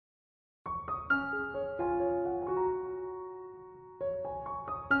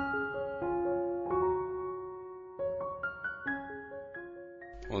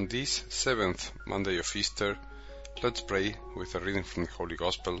this seventh Monday of Easter, let's pray with a reading from the Holy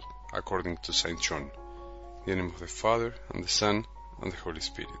Gospel according to St. John. In the name of the Father, and the Son, and the Holy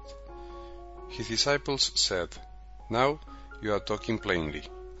Spirit. His disciples said, "Now you are talking plainly,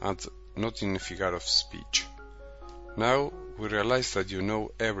 and not in a figure of speech. Now we realize that you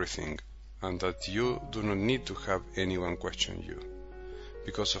know everything, and that you do not need to have anyone question you.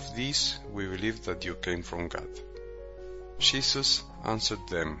 Because of this, we believe that you came from God." Jesus answered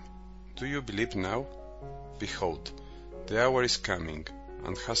them, "Do you believe now? Behold, the hour is coming,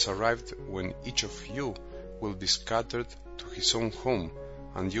 and has arrived when each of you will be scattered to his own home,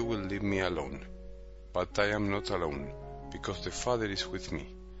 and you will leave me alone. But I am not alone, because the Father is with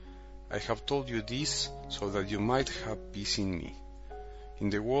me. I have told you this so that you might have peace in me. In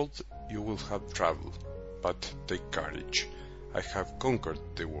the world you will have trouble, but take courage. I have conquered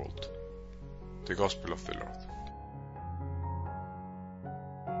the world." The Gospel of the Lord.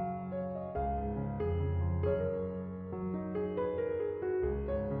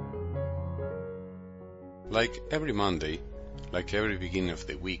 Like every Monday, like every beginning of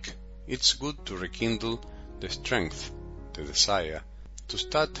the week, it's good to rekindle the strength, the desire, to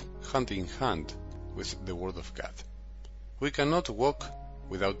start hand in hand with the Word of God. We cannot walk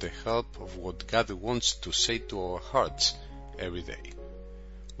without the help of what God wants to say to our hearts every day.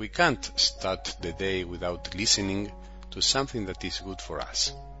 We can't start the day without listening to something that is good for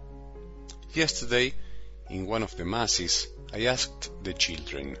us. Yesterday, in one of the Masses, I asked the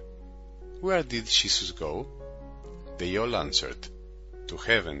children, "Where did Jesus go?" They all answered, "To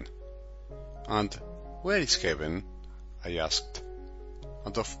heaven." "And where is heaven?" I asked.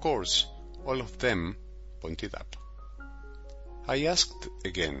 And of course, all of them pointed up. I asked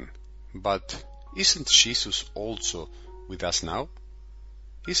again, "But isn't Jesus also with us now?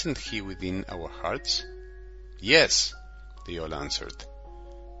 Isn't he within our hearts?" "Yes," they all answered.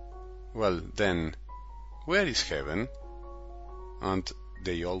 "Well, then, where is heaven?" And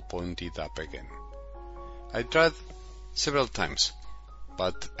they all pointed up again. I tried several times,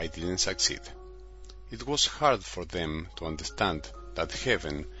 but I didn't succeed. It was hard for them to understand that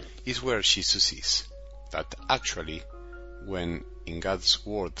heaven is where Jesus is, that actually, when in God's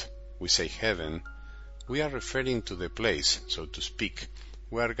Word we say heaven, we are referring to the place, so to speak,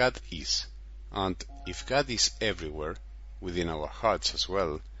 where God is. And if God is everywhere, within our hearts as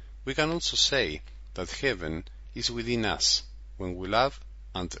well, we can also say that heaven is within us, when we love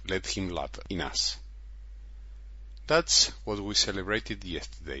and let Him love in us. That's what we celebrated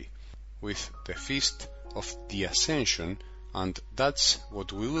yesterday, with the feast of the Ascension, and that's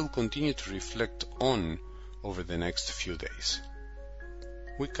what we will continue to reflect on over the next few days.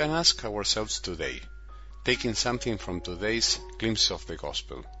 We can ask ourselves today, taking something from today's glimpse of the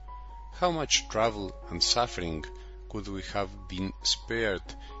Gospel, how much trouble and suffering could we have been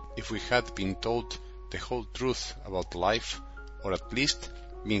spared if we had been told the whole truth about life, or at least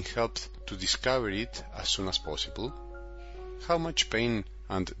been helped to discover it as soon as possible? How much pain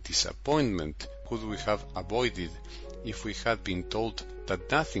and disappointment could we have avoided if we had been told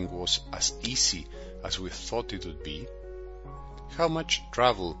that nothing was as easy as we thought it would be? How much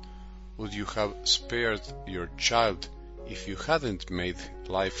trouble would you have spared your child if you hadn't made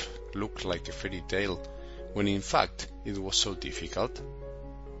life look like a fairy tale, when in fact it was so difficult?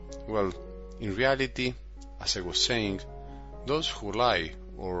 Well, in reality, as I was saying, those who lie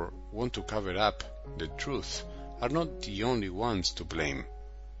or want to cover up the truth are not the only ones to blame,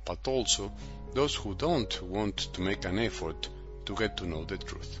 but also those who don't want to make an effort to get to know the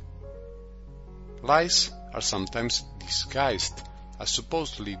truth. Lies are sometimes disguised as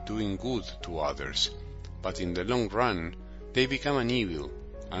supposedly doing good to others, but in the long run they become an evil,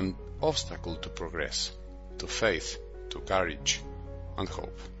 an obstacle to progress, to faith, to courage, and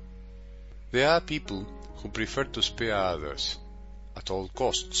hope. There are people who prefer to spare others, at all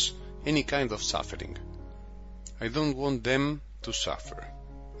costs, any kind of suffering. I don't want them to suffer.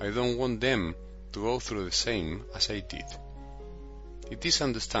 I don't want them to go through the same as I did. It is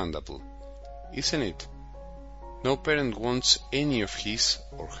understandable, isn't it? No parent wants any of his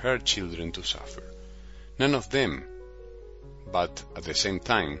or her children to suffer. None of them. But at the same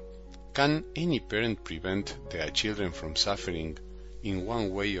time, can any parent prevent their children from suffering in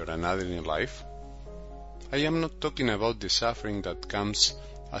one way or another in life? I am not talking about the suffering that comes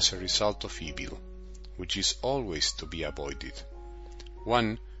as a result of evil, which is always to be avoided.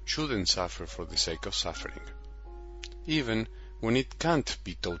 One shouldn't suffer for the sake of suffering, even when it can't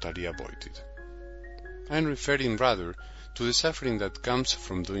be totally avoided. I am referring rather to the suffering that comes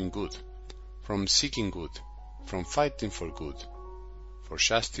from doing good, from seeking good, from fighting for good, for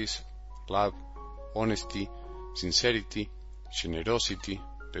justice, love, honesty, sincerity, generosity,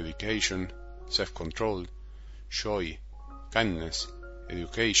 dedication, self-control, joy, kindness,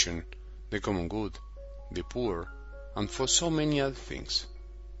 education, the common good, the poor, and for so many other things.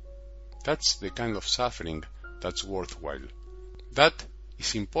 That's the kind of suffering that's worthwhile. That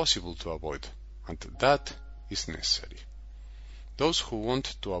is impossible to avoid, and that is necessary. Those who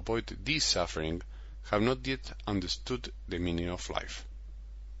want to avoid this suffering have not yet understood the meaning of life.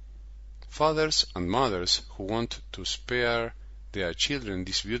 Fathers and mothers who want to spare their children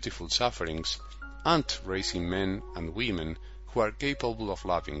these beautiful sufferings aren't raising men and women who are capable of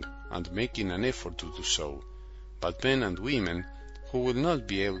loving and making an effort to do so, but men and women who will not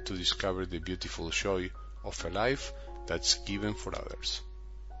be able to discover the beautiful joy of a life that's given for others.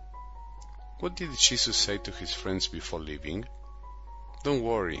 What did Jesus say to his friends before leaving? Don't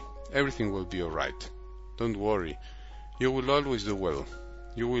worry, everything will be alright. Don't worry, you will always do well.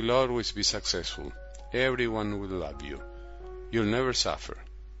 You will always be successful. Everyone will love you. You'll never suffer.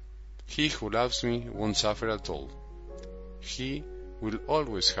 He who loves me won't suffer at all. He will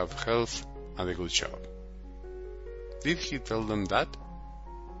always have health and a good job. Did he tell them that?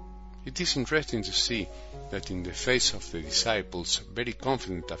 It is interesting to see that in the face of the disciples' very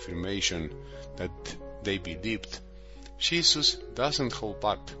confident affirmation that they believed, Jesus doesn't hold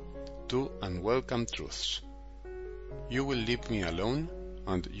back two unwelcome truths. You will leave me alone,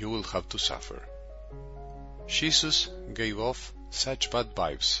 and you will have to suffer. Jesus gave off such bad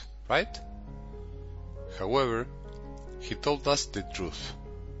vibes, right? However, he told us the truth.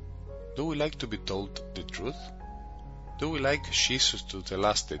 Do we like to be told the truth? Do we like Jesus to tell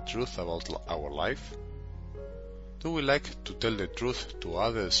us the truth about our life? Do we like to tell the truth to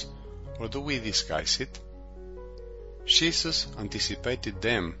others, or do we disguise it? Jesus anticipated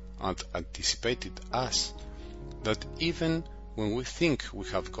them and anticipated us, that even when we think we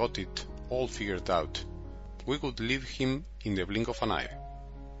have got it all figured out, we could leave him in the blink of an eye.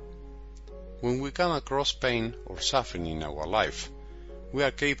 When we come across pain or suffering in our life, we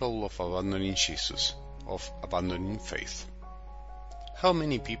are capable of abandoning Jesus, of abandoning faith. How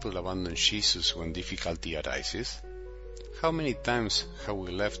many people abandon Jesus when difficulty arises? How many times have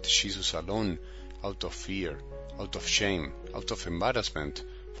we left Jesus alone out of fear, out of shame, out of embarrassment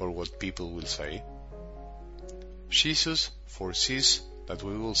for what people will say? Jesus foresees that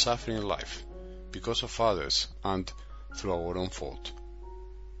we will suffer in life because of others and through our own fault.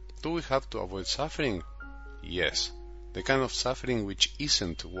 Do we have to avoid suffering? Yes, the kind of suffering which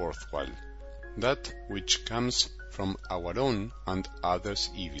isn't worthwhile, that which comes from our own and others'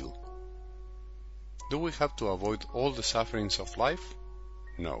 evil. Do we have to avoid all the sufferings of life?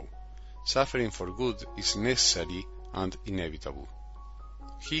 No. Suffering for good is necessary and inevitable.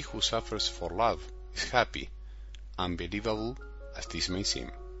 He who suffers for love is happy, unbelievable as this may seem.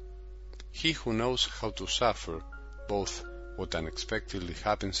 He who knows how to suffer both what unexpectedly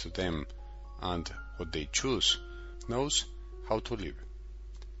happens to them and what they choose knows how to live.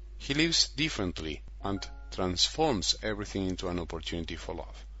 He lives differently and transforms everything into an opportunity for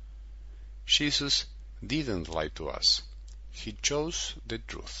love. Jesus didn't lie to us. He chose the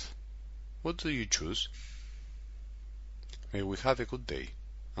truth. What do you choose? May we have a good day,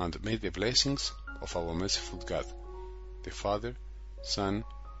 and may the blessings of our merciful God, the Father, Son,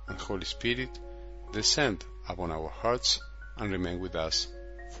 and Holy Spirit descend upon our hearts and remain with us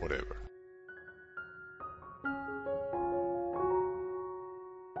forever.